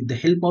with the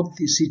help of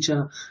such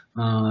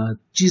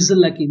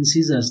chisel-like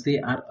incisors, they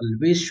are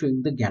always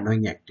showing the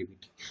ganoing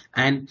activity,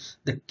 and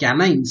the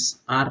canines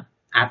are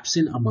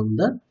absent among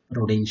the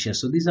Rodentia.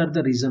 So these are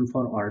the reason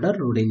for order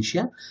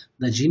Rodentia.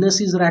 The genus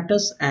is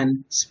Rattus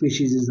and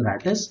species is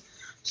Rattus.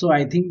 So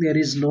I think there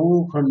is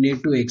no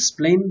need to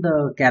explain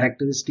the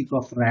characteristic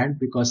of rat,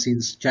 because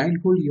since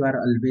childhood you are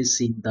always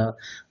seeing the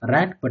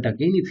rat. But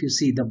again, if you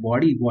see the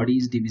body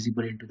is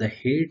divisible into the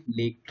head,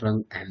 neck,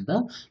 trunk and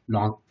the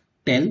long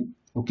tail.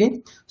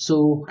 Okay,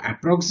 so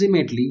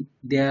approximately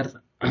their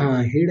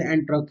head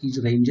and trunk is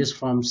ranges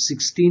from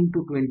 16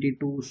 to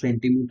 22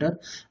 centimeter,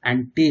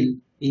 and tail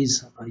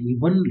is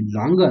even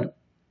longer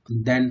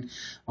than,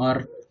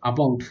 or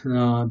about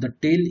the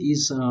tail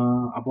is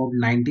about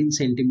 19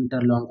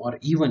 centimeter long, or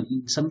even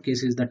in some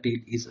cases the tail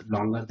is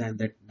longer than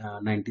that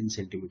 19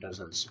 centimeters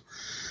also.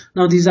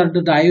 Now these are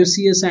the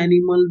dioecious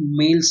animal.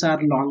 Males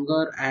are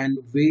longer and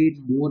weigh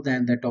more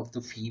than that of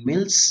the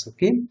females.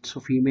 Okay, so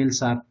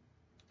females are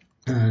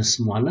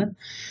smaller,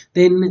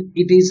 then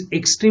it is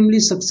extremely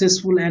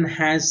successful and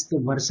has the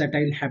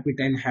versatile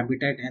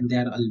habitat, and they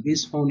are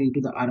always found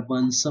into the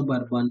urban,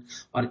 suburban,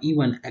 or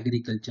even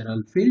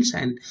agricultural fields.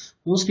 And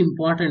most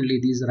importantly,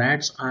 these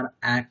rats are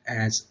act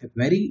as a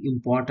very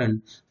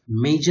important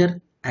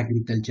major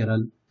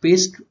agricultural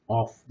pest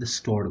of the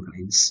stored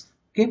grains.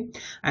 Okay,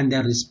 and they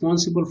are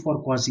responsible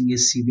for causing a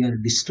severe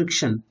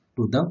destruction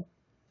to the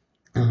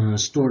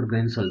stored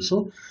grains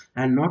also.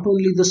 And not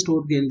only the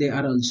stored grain, they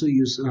are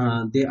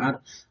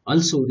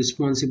also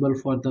responsible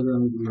for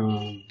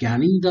the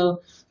gaining the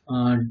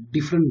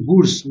different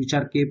goods which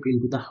are kept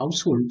into the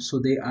household, so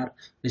they are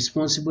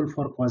responsible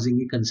for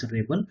causing a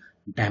considerable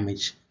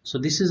damage. So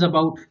this is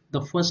about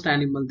the first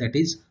animal, that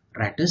is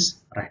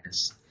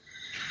ratus.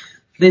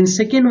 Then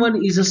second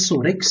one is a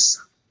Sorex.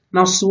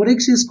 Now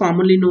Sorex is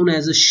commonly known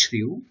as a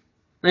shrew.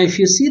 Now if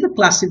you see the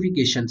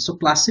classification, so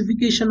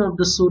classification of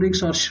the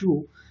Sorex or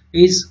shrew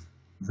is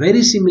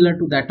very similar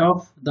to that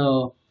of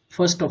the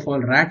first of all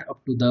rat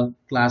up to the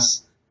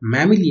class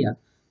Mammalia,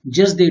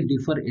 just they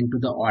differ into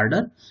the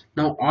order.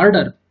 Now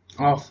order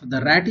of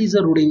the rat is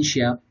a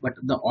Rodentia, but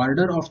the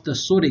order of the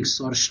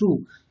Sorex or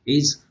shrew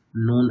is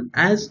known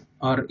as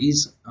or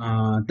is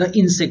the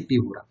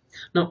Insectivora.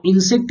 Now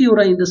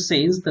Insectivora in the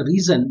sense, the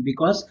reason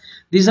because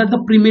these are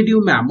the primitive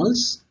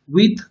mammals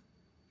with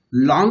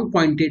long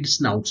pointed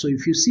snout. So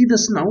if you see the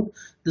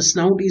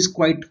snout is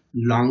quite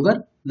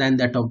longer than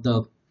that of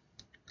the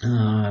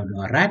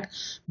rat.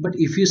 But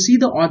if you see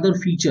the other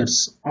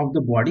features of the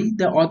body,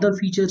 the other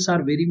features are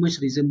very much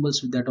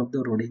resembles with that of the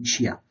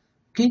rodentia.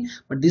 Okay,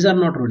 but these are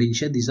not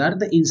rodentia, these are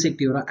the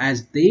insectivora,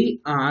 as they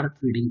are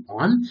feeding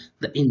on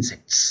the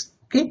insects.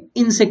 Okay,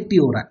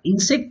 insectivora,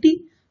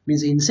 insecti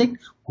means insect,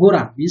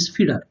 hora means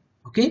feeder.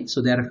 Okay,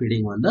 so they are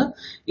feeding on the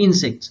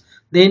insects.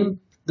 Then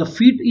the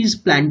feet is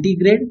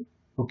plantigrade.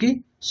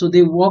 Okay, so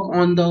they walk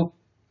on the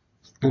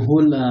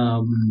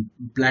whole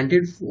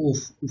planted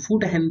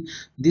foot, and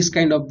this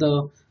kind of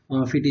the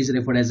feet is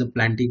referred as a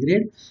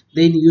plantigrade.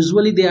 Then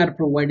usually they are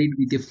provided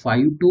with a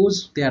 5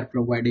 toes, they are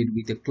provided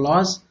with a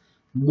claws,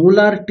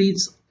 molar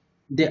teeth,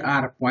 they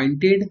are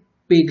pointed,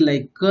 peg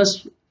like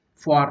cusp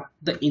for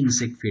the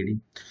insect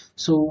feeding.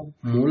 So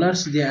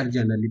molars, they are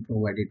generally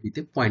provided with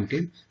a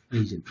pointed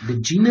region. The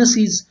genus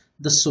is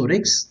the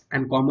Sorex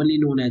and commonly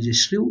known as a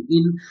shrew.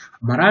 In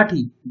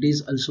Marathi it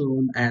is also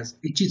known as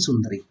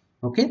Ichitsundari.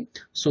 Okay,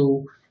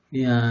 so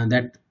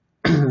that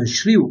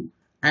shrew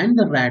and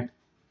the rat,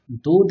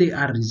 though they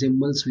are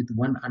resembles with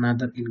one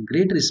another in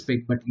great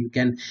respect, but you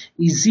can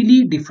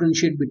easily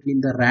differentiate between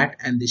the rat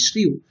and the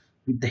shrew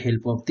with the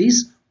help of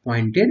this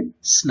pointed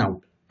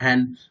snout.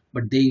 And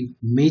but they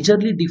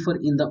majorly differ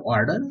in the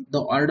order.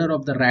 The order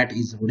of the rat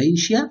is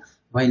Rodentia,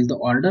 while the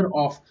order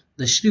of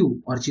the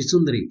shrew or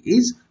Chitsundri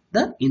is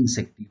the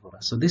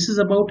Insectivora. So this is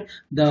about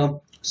the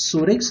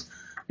Sorex.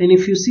 And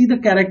if you see the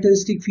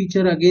characteristic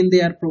feature, again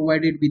they are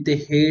provided with the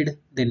head,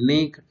 the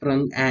neck,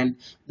 trunk, and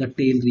the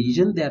tail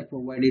region. They are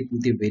provided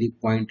with a very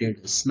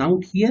pointed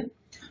snout here.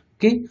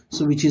 Okay,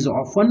 so which is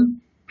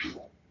often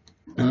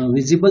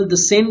visible. The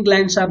scent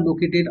glands are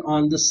located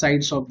on the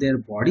sides of their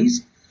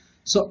bodies.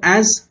 So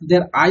as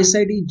their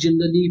eyesight is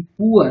generally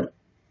poor,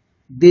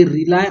 they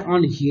rely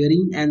on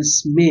hearing and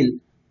smell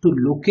to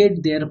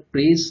locate their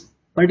prey,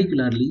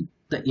 particularly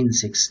the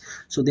insects.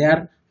 So they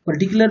are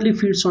particularly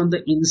feeds on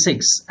the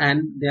insects,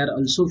 and they are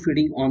also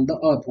feeding on the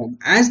earthworm.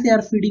 As they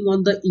are feeding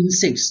on the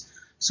insects,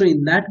 so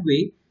in that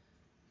way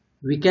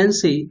we can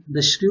say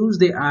the shrews,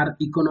 they are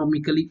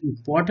economically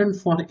important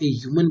for a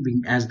human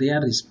being, as they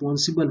are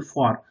responsible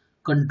for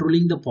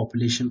controlling the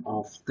population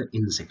of the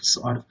insects,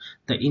 or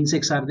the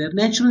insects are their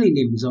natural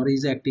enemies or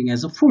is acting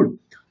as a food.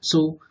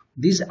 So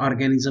these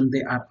organisms,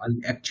 they are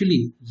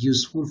actually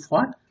useful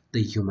for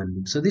the human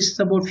being. So this is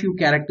about few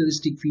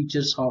characteristic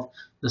features of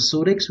the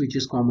Sorex, which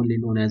is commonly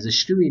known as a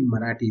shrew. In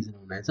Marathi is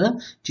known as a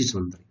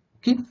Chitsundri.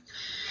 Okay,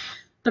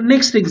 the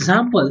next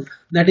example,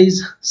 that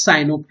is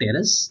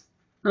Cyanopterus.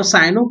 Now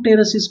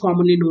Cyanopterus is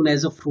commonly known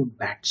as a fruit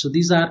bat. So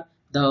these are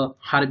the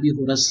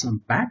herbivorous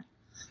bat.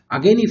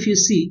 Again, if you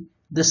see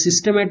the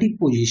systematic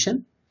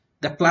position,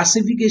 the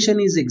classification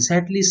is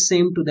exactly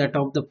same to that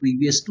of the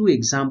previous two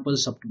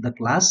examples up to the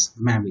class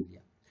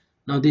Mammalia.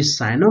 Now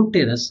this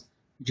Cyanopterus,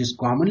 which is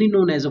commonly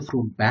known as a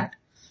fruit bat,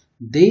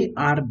 they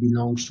are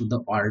belongs to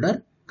the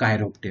order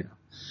Chiroptera.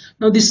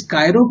 Now this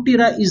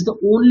Chiroptera is the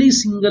only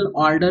single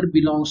order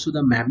belongs to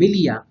the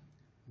Mammalia.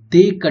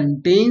 They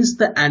contains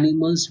the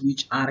animals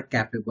which are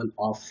capable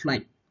of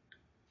flying,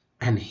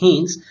 and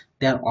hence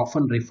they are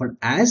often referred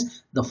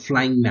as the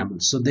flying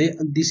mammals. So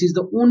this is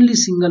the only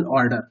single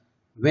order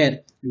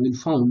where you will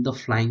find the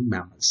flying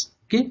mammals.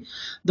 Okay,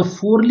 the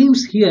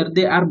forelimbs here,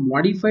 they are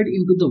modified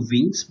into the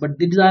wings, but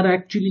these are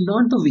actually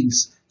not the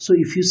wings. So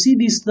if you see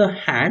this, the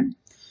hand,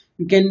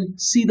 you can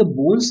see the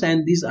bones,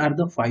 and these are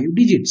the 5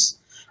 digits,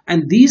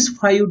 and these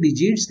 5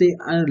 digits,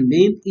 their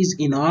length is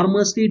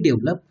enormously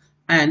developed,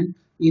 and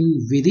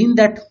in within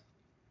that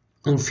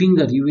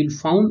finger you will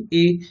found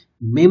a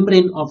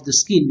membrane of the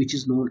skin which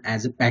is known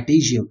as a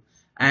patagium,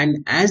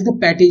 and as the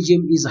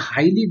patagium is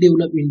highly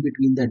developed in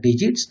between the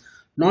digits,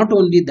 Not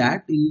only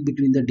that, in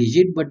between the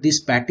digit, but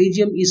this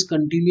patagium is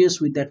continuous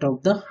with that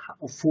of the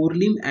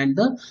forelimb and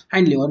the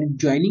hind limb, or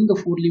joining the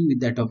forelimb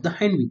with that of the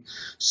hind wing,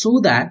 so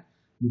that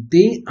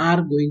they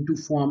are going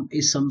to form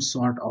a some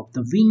sort of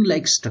the wing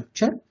like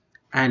structure,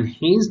 and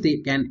hence they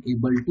can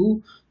able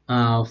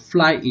to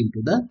fly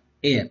into the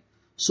air.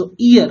 So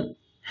ear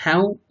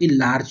have a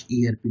large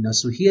ear pinna.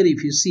 So here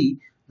if you see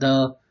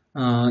the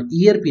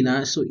ear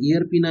pinna, so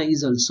ear pinna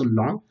is also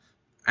long,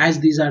 as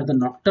these are the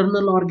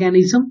nocturnal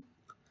organism.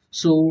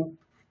 So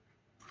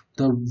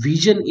the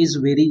vision is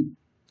very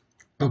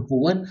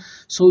poor.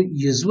 So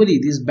usually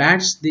these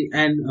bats, they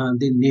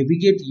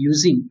navigate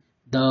using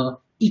the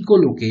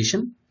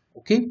echolocation.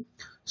 Okay,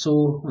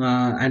 so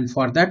and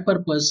for that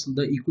purpose,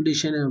 the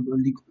echolation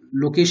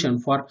location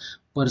for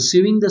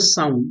perceiving the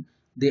sound,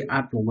 they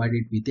are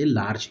provided with a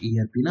large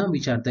ear pinna,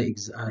 which are the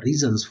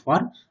reasons for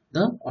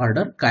the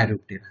order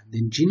Chiroptera.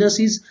 Then genus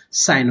is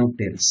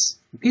Cynopterus.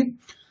 Okay,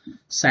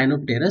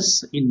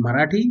 Cynopterus in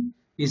Marathi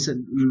is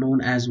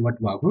known as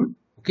what Vaghul.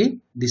 Okay,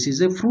 this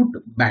is a fruit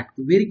bat,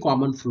 very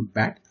common fruit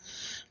bat.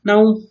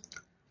 Now,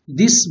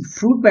 this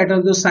fruit bat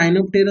of the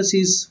Cynopterus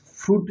is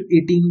fruit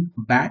eating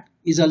bat,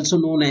 is also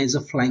known as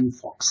a flying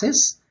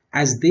foxes,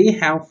 as they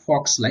have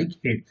fox like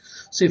head.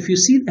 So if you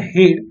see the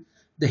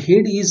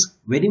head is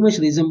very much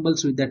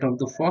resembles with that of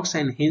the fox,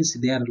 and hence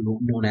they are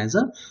known as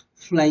a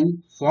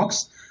flying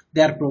fox.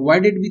 They are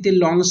provided with a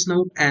long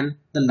snout and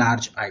the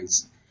large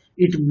eyes.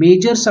 It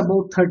measures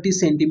about 30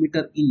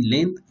 centimeter in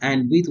length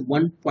and with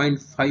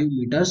 1.5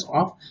 meters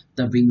of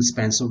the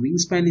wingspan. So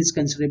wingspan is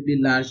considerably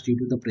large due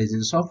to the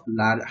presence of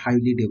large,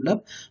 highly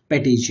developed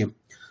patagium.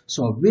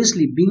 So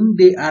obviously, being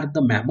they are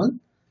the mammal,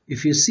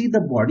 if you see the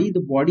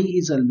body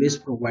is always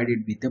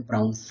provided with a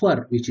brown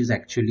fur, which is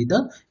actually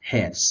the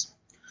hairs.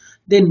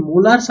 Then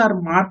molars are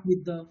marked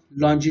with the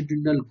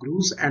longitudinal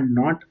grooves, and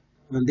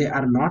they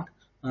are not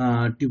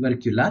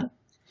tubercular.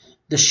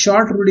 The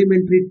short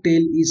rudimentary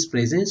tail is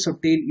present, so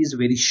tail is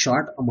very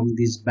short among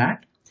these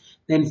bat.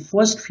 Then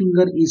first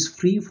finger is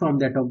free from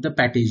that of the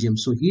patagium.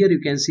 So here you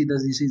can see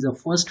that this is the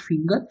first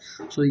finger.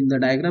 So in the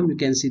diagram you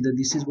can see that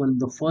this is one of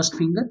the first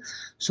finger,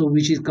 so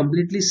which is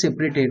completely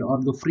separated or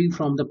the free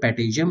from the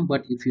patagium.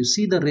 But if you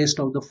see the rest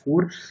of the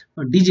four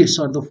digits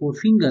or the four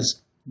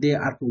fingers, they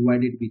are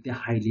provided with a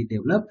highly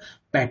developed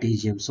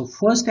patagium. So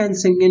first and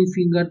second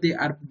finger, they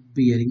are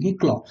bearing a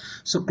claw.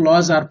 So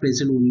claws are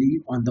present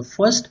only on the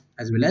first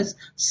as well as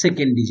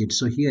second digit.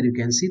 So here you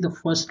can see the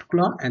first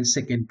claw and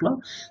second claw.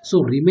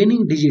 So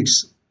remaining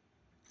digits,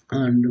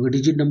 and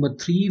digit number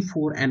 3,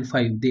 4 and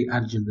 5, they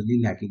are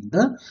generally lacking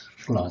the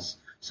claws.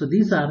 So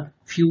these are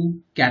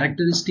few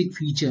characteristic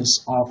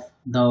features of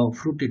the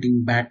fruit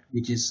eating bat,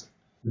 which is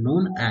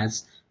known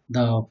as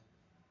the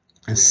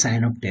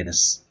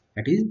Cynopterus.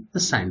 That is the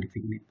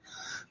scientific name.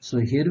 So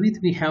herewith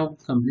we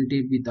have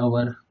completed with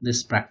our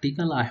this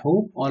practical. I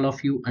hope all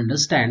of you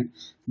understand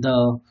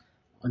the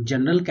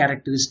general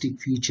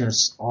characteristic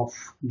features of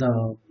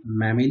the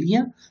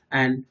mammalia,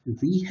 and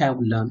we have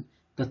learned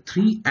the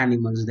three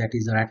animals, that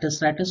is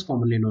Rattus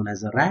commonly known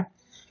as a rat,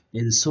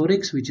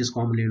 Ilsorix which is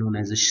commonly known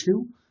as a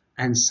shrew,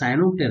 and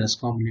Cynopterus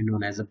commonly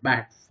known as a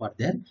bat, for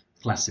their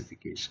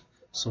classification.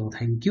 So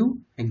thank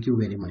you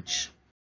very much.